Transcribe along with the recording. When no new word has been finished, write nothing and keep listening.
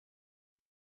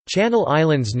Channel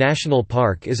Islands National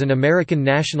Park is an American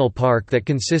national park that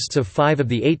consists of 5 of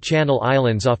the 8 Channel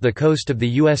Islands off the coast of the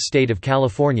U.S. state of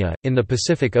California, in the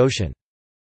Pacific Ocean.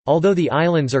 Although the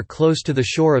islands are close to the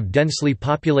shore of densely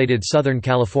populated Southern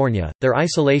California, their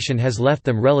isolation has left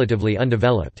them relatively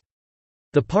undeveloped.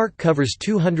 The park covers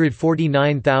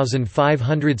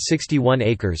 249,561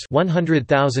 acres,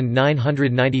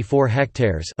 100,994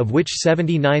 hectares, of which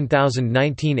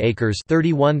 79,019 acres,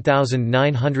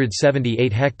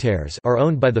 31,978 hectares, are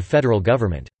owned by the federal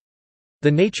government.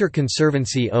 The Nature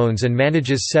Conservancy owns and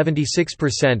manages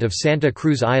 76% of Santa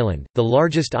Cruz Island, the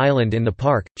largest island in the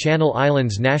park. Channel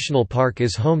Islands National Park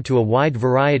is home to a wide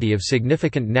variety of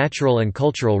significant natural and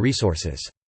cultural resources.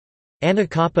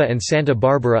 Anacapa and Santa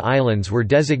Barbara Islands were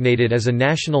designated as a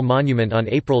national monument on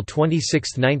April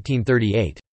 26,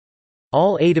 1938.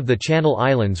 All 8 of the Channel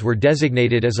Islands were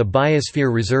designated as a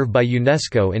biosphere reserve by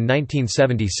UNESCO in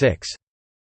 1976.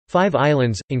 5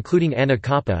 islands, including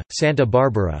Anacapa, Santa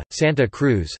Barbara, Santa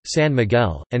Cruz, San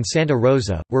Miguel, and Santa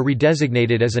Rosa, were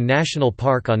redesignated as a national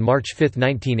park on March 5,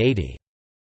 1980.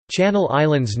 Channel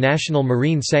Islands National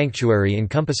Marine Sanctuary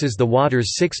encompasses the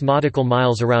waters 6 nautical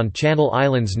miles around Channel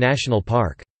Islands National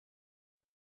Park.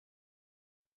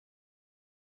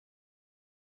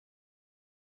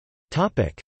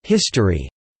 History.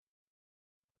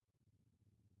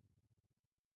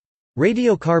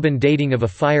 Radiocarbon dating of a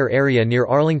fire area near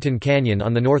Arlington Canyon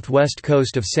on the northwest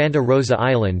coast of Santa Rosa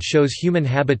Island shows human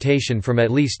habitation from at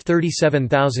least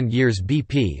 37,000 years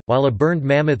BP, while a burned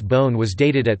mammoth bone was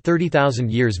dated at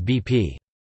 30,000 years BP.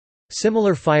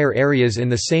 Similar fire areas in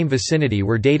the same vicinity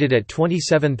were dated at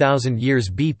 27,000 years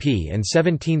BP and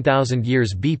 17,000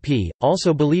 years BP,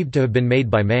 also believed to have been made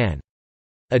by man.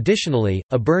 Additionally,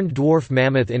 a burned dwarf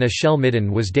mammoth in a shell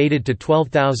midden was dated to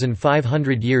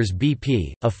 12,500 years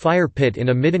BP, a fire pit in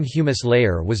a midden humus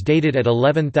layer was dated at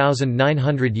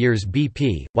 11,900 years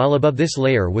BP, while above this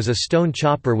layer was a stone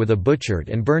chopper with a butchered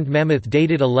and burned mammoth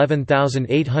dated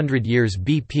 11,800 years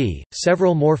BP.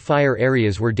 Several more fire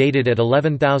areas were dated at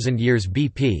 11,000 years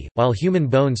BP, while human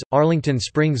bones, Arlington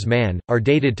Springs Man, are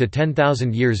dated to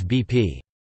 10,000 years BP.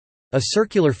 A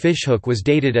circular fishhook was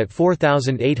dated at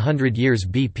 4,800 years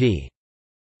BP.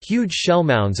 Huge shell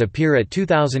mounds appear at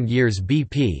 2,000 years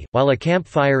BP, while a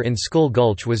campfire in Skull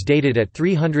Gulch was dated at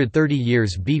 330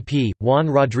 years BP. Juan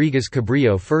Rodriguez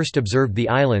Cabrillo first observed the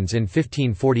islands in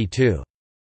 1542.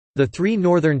 The 3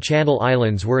 northern Channel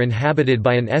Islands were inhabited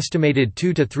by an estimated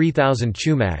 2,000 to 3,000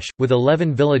 Chumash, with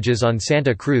 11 villages on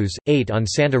Santa Cruz, 8 on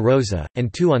Santa Rosa,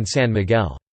 and 2 on San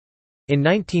Miguel. In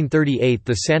 1938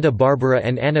 the Santa Barbara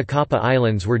and Anacapa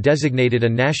Islands were designated a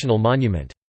national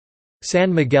monument.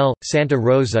 San Miguel, Santa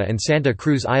Rosa and Santa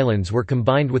Cruz Islands were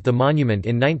combined with the monument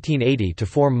in 1980 to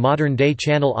form modern-day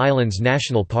Channel Islands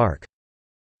National Park.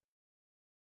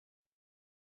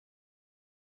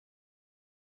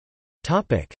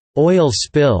 Oil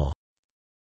spill.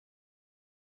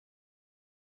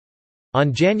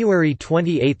 On January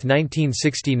 28,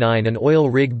 1969 an oil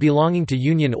rig belonging to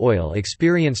Union Oil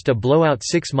experienced a blowout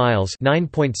 6 miles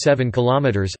 (9.7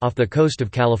 kilometers) off the coast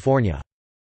of California.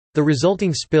 The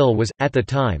resulting spill was, at the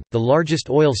time, the largest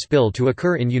oil spill to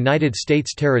occur in United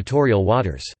States territorial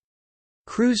waters.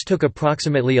 Crews took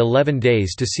approximately 11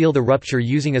 days to seal the rupture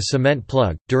using a cement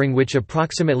plug, during which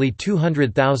approximately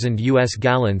 200,000 U.S.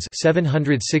 gallons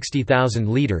 760,000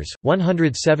 liters,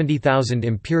 170,000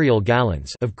 imperial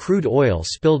gallons of crude oil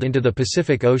spilled into the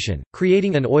Pacific Ocean,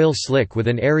 creating an oil slick with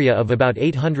an area of about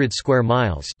 800 square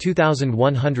miles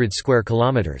 2,100 square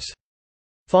kilometers.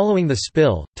 Following the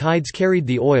spill, tides carried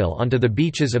the oil onto the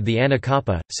beaches of the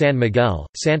Anacapa, San Miguel,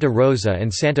 Santa Rosa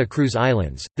and Santa Cruz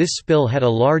Islands. This spill had a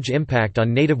large impact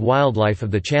on native wildlife of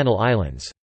the Channel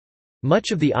Islands.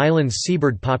 Much of the island's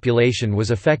seabird population was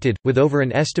affected, with over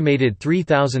an estimated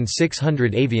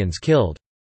 3,600 avians killed.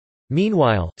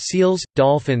 Meanwhile, seals,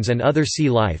 dolphins and other sea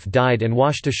life died and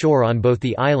washed ashore on both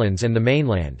the islands and the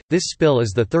mainland. This spill is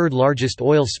the 3rd largest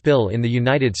oil spill in the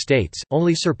United States,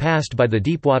 only surpassed by the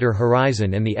Deepwater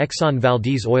Horizon and the Exxon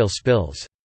Valdez oil spills.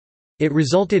 It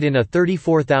resulted in a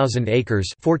 34,000 acres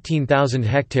 (14,000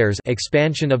 hectares)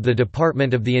 expansion of the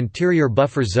Department of the Interior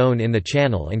buffer zone in the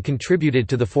channel and contributed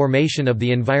to the formation of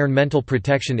the Environmental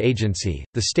Protection Agency.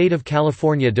 The State of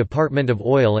California Department of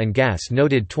Oil and Gas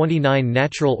noted 29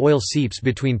 natural oil seeps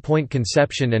between Point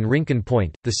Conception and Rincon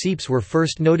Point. The seeps were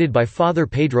first noted by Father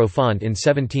Pedro Font in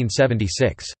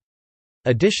 1776.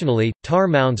 Additionally, tar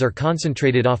mounds are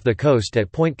concentrated off the coast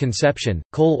at Point Conception,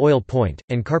 Coal Oil Point,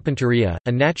 and Carpinteria.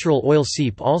 A natural oil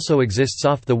seep also exists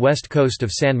off the west coast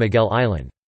of San Miguel Island.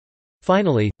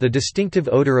 Finally, the distinctive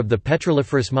odor of the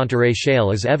petroliferous Monterey Shale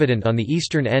is evident on the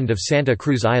eastern end of Santa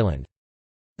Cruz Island.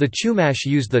 The Chumash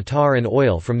used the tar and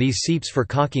oil from these seeps for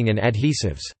caulking and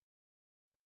adhesives.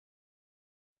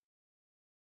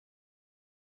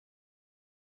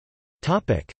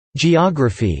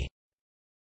 Geography.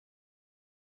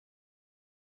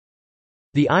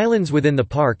 The islands within the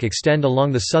park extend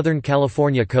along the Southern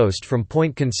California coast from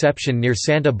Point Conception near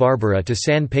Santa Barbara to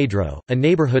San Pedro, a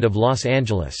neighborhood of Los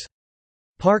Angeles.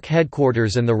 Park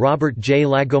headquarters and the Robert J.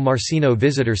 Lagomarsino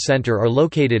Visitor Center are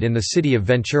located in the city of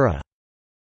Ventura.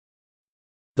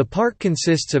 The park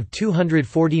consists of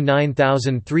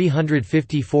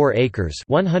 249,354 acres,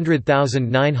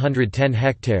 100,910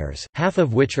 hectares, half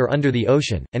of which are under the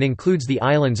ocean, and includes the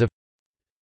islands of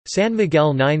San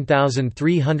Miguel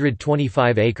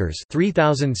 9,325 acres,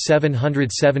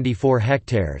 3,774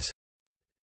 hectares.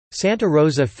 Santa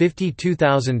Rosa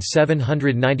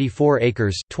 52,794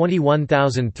 acres,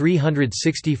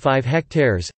 21,365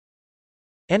 hectares.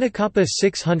 Anacapa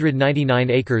 699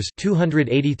 acres,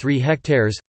 283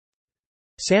 hectares.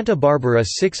 Santa Barbara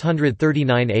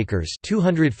 639 acres,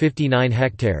 259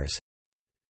 hectares.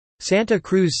 Santa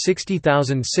Cruz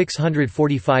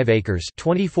 60,645 acres,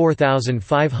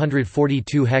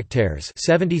 24,542 hectares,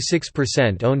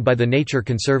 76% owned by the Nature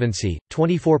Conservancy,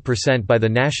 24% by the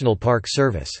National Park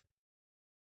Service.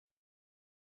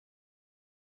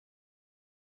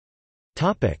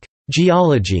 Topic: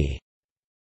 Geology.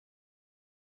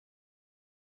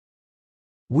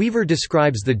 Weaver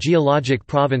describes the geologic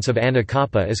province of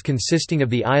Anacapa as consisting of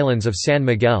the islands of San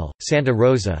Miguel, Santa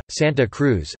Rosa, Santa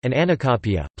Cruz, and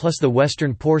Anacapia, plus the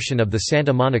western portion of the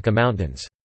Santa Monica Mountains.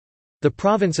 The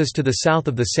province is to the south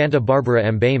of the Santa Barbara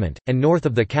embayment, and north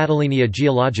of the Catalina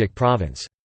geologic province.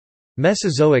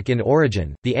 Mesozoic in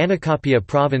origin, the Anacapia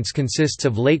province consists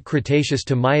of late Cretaceous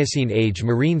to Miocene age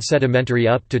marine sedimentary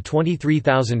up to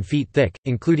 23,000 feet thick,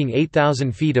 including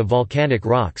 8,000 feet of volcanic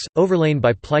rocks, overlain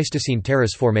by Pleistocene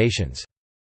terrace formations.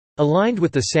 Aligned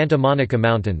with the Santa Monica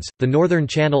Mountains, the northern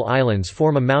Channel Islands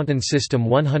form a mountain system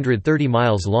 130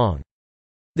 miles long.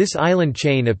 This island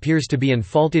chain appears to be in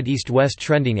faulted east-west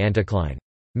trending anticline.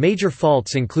 Major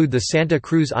faults include the Santa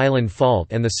Cruz Island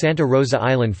Fault and the Santa Rosa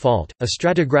Island Fault. A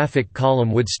stratigraphic column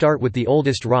would start with the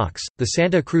oldest rocks, the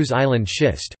Santa Cruz Island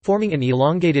Schist, forming an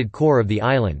elongated core of the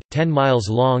island, 10 miles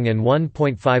long and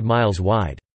 1.5 miles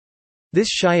wide. This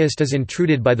schist is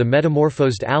intruded by the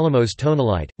metamorphosed Alamos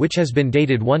tonalite, which has been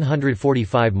dated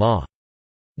 145 Ma.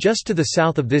 Just to the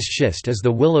south of this schist is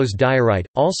the Willows diorite,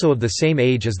 also of the same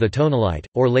age as the tonalite,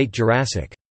 or late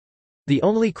Jurassic. The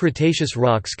only Cretaceous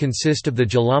rocks consist of the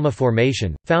Jalama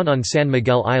Formation, found on San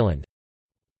Miguel Island.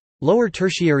 Lower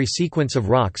Tertiary sequence of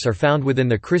rocks are found within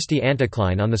the Christie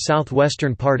anticline on the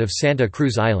southwestern part of Santa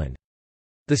Cruz Island.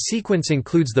 The sequence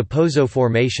includes the Pozo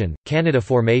Formation, Canada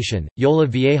Formation, Yola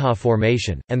Vieja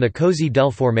Formation, and the Cozy del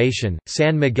Formation.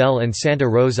 San Miguel and Santa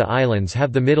Rosa Islands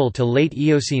have the Middle to Late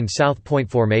Eocene South Point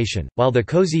Formation, while the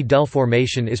Cozy del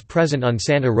Formation is present on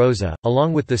Santa Rosa,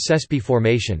 along with the Cespi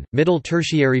Formation. Middle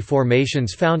Tertiary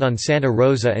formations found on Santa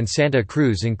Rosa and Santa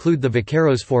Cruz include the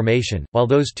Vaqueros Formation, while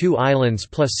those two islands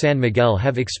plus San Miguel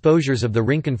have exposures of the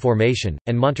Rincon Formation,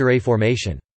 and Monterey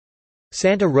Formation.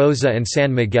 Santa Rosa and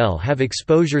San Miguel have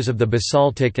exposures of the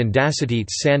basaltic and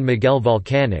dacitites San Miguel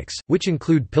volcanics, which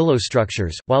include pillow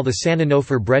structures, while the San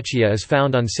Onofre breccia is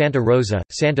found on Santa Rosa,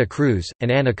 Santa Cruz,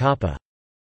 and Anacapa.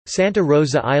 Santa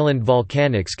Rosa Island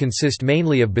volcanics consist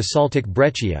mainly of basaltic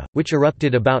breccia, which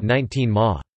erupted about 19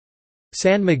 Ma.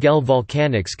 San Miguel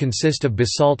volcanics consist of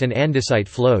basalt and andesite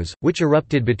flows, which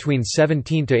erupted between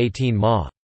 17 to 18 Ma.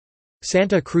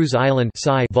 Santa Cruz Island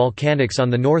volcanics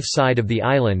on the north side of the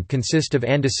island consist of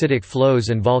andesitic flows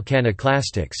and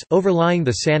volcaniclastics, overlying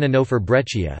the San Onofre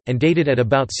breccia, and dated at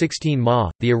about 16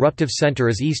 Ma. The eruptive center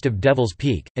is east of Devil's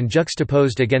Peak, and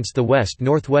juxtaposed against the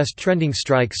west-northwest trending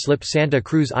strike slip Santa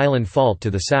Cruz Island Fault to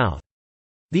the south.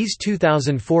 These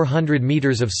 2,400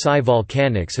 meters of psi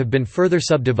volcanics have been further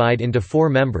subdivided into four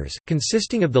members,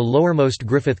 consisting of the lowermost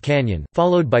Griffith Canyon,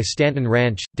 followed by Stanton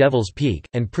Ranch, Devil's Peak,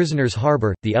 and Prisoners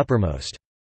Harbor, the uppermost.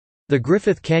 The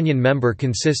Griffith Canyon member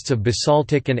consists of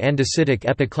basaltic and andesitic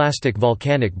epiclastic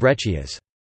volcanic breccias.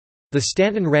 The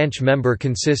Stanton Ranch member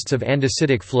consists of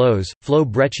andesitic flows, flow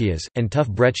breccias, and tuff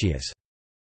breccias.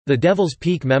 The Devil's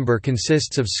Peak member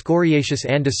consists of scoriaceous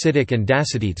andesitic and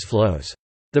dacitites flows.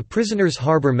 The Prisoners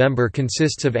Harbor member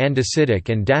consists of andesitic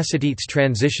and dacitites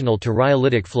transitional to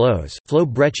rhyolitic flows, flow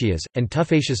breccias, and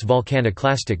tuffaceous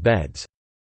volcaniclastic beds.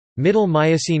 Middle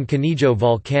Miocene Canigio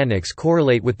volcanics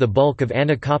correlate with the bulk of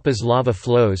Anacapa's lava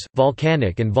flows,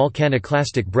 volcanic and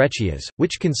volcaniclastic breccias,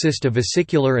 which consist of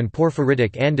vesicular and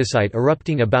porphyritic andesite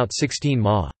erupting about 16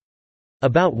 Ma.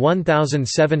 About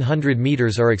 1,700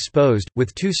 meters are exposed,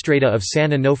 with two strata of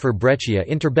San Onofre breccia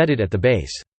interbedded at the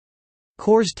base.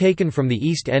 Cores taken from the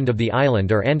east end of the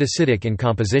island are andesitic in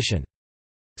composition.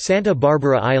 Santa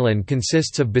Barbara Island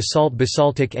consists of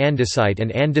basaltic andesite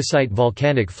and andesite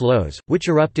volcanic flows, which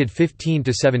erupted 15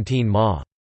 to 17 ma.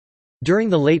 During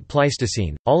the late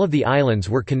Pleistocene, all of the islands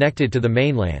were connected to the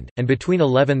mainland, and between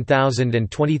 11,000 and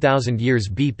 20,000 years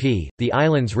BP, the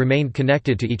islands remained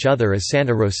connected to each other as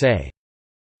Santa Rosa.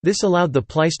 This allowed the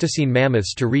Pleistocene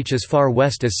mammoths to reach as far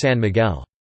west as San Miguel.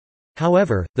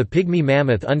 However, the pygmy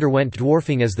mammoth underwent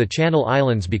dwarfing as the Channel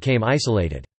Islands became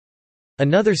isolated.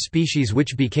 Another species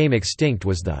which became extinct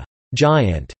was the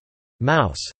giant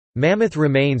mouse. Mammoth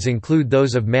remains include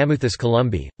those of Mammuthus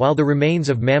columbi, while the remains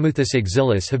of Mammuthus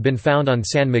exilis have been found on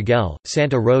San Miguel,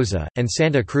 Santa Rosa, and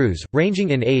Santa Cruz, ranging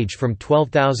in age from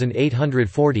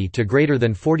 12,840 to greater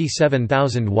than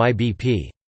 47,000 YBP.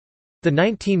 The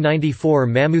 1994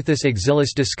 Mammuthus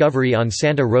exilis discovery on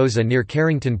Santa Rosa near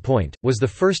Carrington Point was the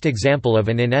first example of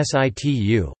an in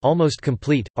situ, almost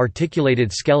complete,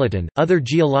 articulated skeleton. Other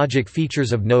geologic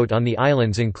features of note on the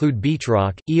islands include beach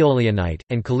rock, eolionite,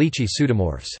 and caliche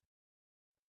pseudomorphs.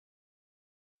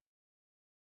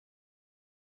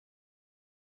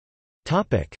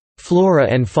 Topic: Flora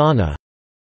and fauna.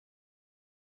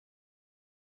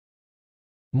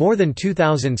 More than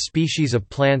 2,000 species of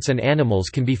plants and animals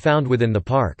can be found within the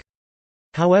park.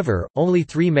 However, only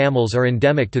 3 mammals are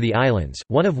endemic to the islands,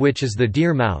 one of which is the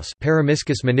deer mouse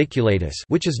Paramyscus maniculatus,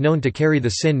 which is known to carry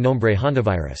the sin nombre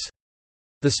hantavirus.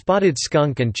 The spotted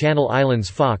skunk and Channel Islands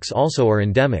fox also are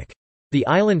endemic. The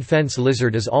island fence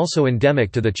lizard is also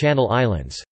endemic to the Channel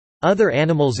Islands. Other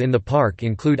animals in the park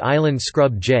include island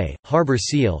scrub jay, harbor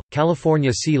seal,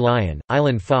 California sea lion,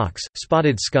 island fox,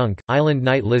 spotted skunk, island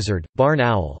night lizard, barn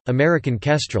owl, American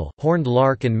kestrel, horned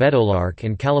lark and meadowlark,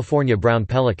 and California brown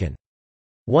pelican.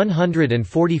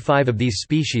 145 of these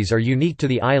species are unique to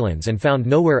the islands and found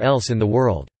nowhere else in the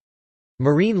world.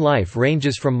 Marine life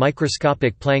ranges from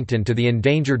microscopic plankton to the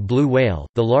endangered blue whale,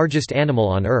 the largest animal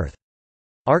on Earth.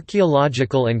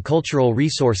 Archaeological and cultural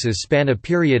resources span a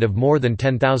period of more than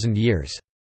 10,000 years.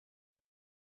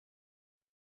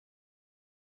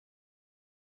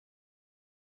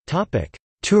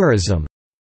 Tourism.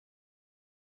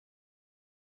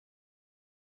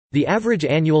 The average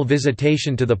annual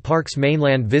visitation to the park's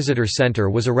mainland visitor center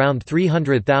was around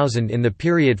 300,000 in the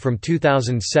period from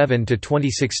 2007 to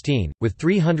 2016, with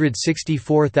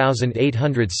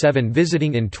 364,807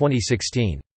 visiting in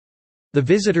 2016. The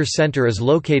visitor center is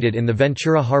located in the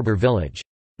Ventura Harbor Village.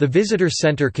 The visitor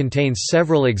center contains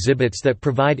several exhibits that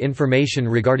provide information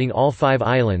regarding all 5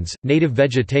 islands, native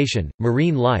vegetation,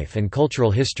 marine life, and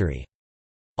cultural history.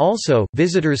 Also,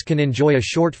 visitors can enjoy a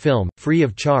short film, free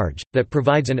of charge, that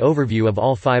provides an overview of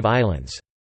all 5 islands.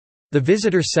 The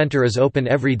visitor center is open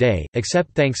every day,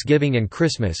 except Thanksgiving and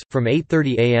Christmas, from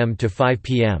 8:30 a.m. to 5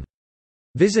 p.m.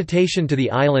 Visitation to the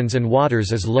islands and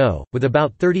waters is low, with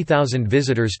about 30,000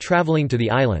 visitors traveling to the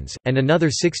islands, and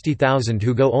another 60,000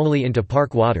 who go only into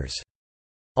park waters.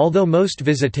 Although most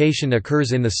visitation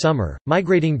occurs in the summer,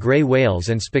 migrating gray whales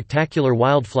and spectacular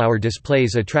wildflower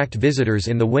displays attract visitors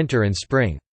in the winter and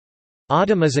spring.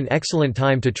 Autumn is an excellent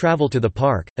time to travel to the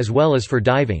park, as well as for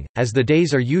diving, as the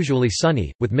days are usually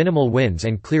sunny, with minimal winds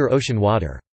and clear ocean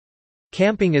water.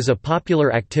 Camping is a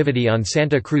popular activity on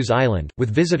Santa Cruz Island, with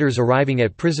visitors arriving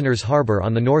at Prisoners Harbor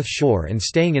on the north shore and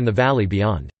staying in the valley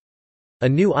beyond. A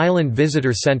new island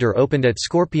visitor center opened at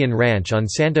Scorpion Ranch on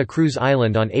Santa Cruz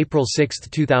Island on April 6,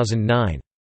 2009.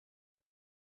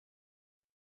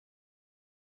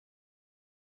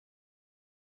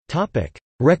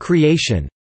 Recreation.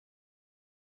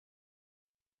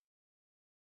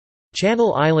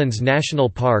 Channel Islands National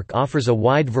Park offers a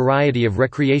wide variety of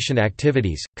recreation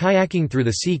activities, kayaking through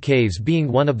the sea caves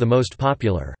being one of the most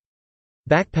popular.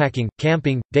 Backpacking,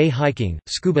 camping, day hiking,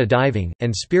 scuba diving,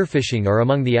 and spearfishing are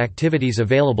among the activities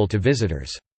available to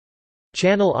visitors.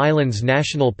 Channel Islands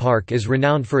National Park is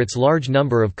renowned for its large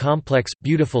number of complex,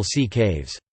 beautiful sea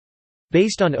caves.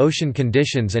 Based on ocean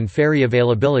conditions and ferry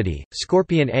availability,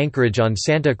 Scorpion Anchorage on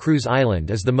Santa Cruz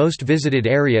Island is the most visited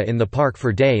area in the park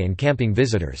for day and camping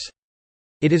visitors.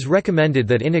 It is recommended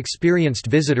that inexperienced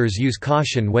visitors use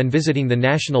caution when visiting the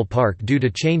national park due to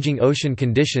changing ocean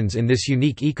conditions in this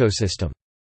unique ecosystem.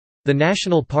 The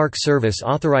National Park Service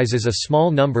authorizes a small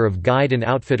number of guide and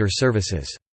outfitter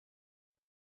services.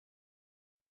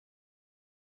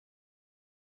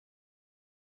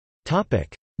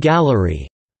 Gallery.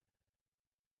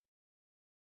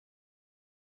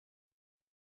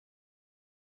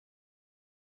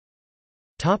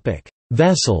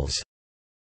 Vessels.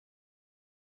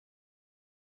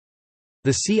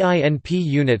 The CINP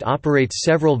unit operates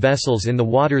several vessels in the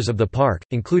waters of the park,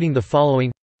 including the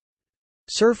following: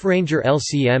 Surf Ranger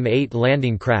LCM-8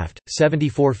 landing craft,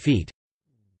 74 feet.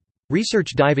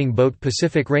 Research diving boat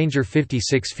Pacific Ranger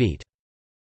 56 feet.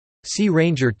 Sea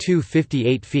Ranger 2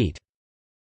 58 feet.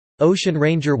 Ocean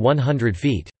Ranger 100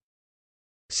 feet.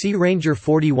 Sea Ranger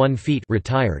 41 feet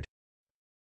retired.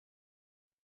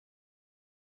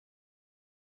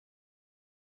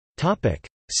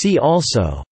 See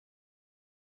also: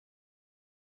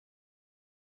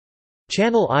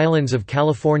 Channel Islands of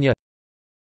California,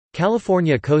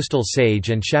 California coastal sage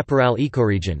and chaparral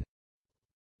ecoregion,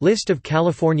 List of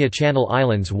California Channel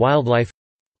Islands wildlife,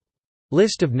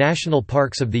 List of national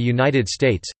parks of the United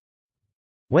States,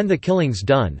 When the Killing's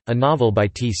Done, a novel by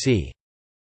T.C.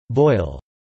 Boyle.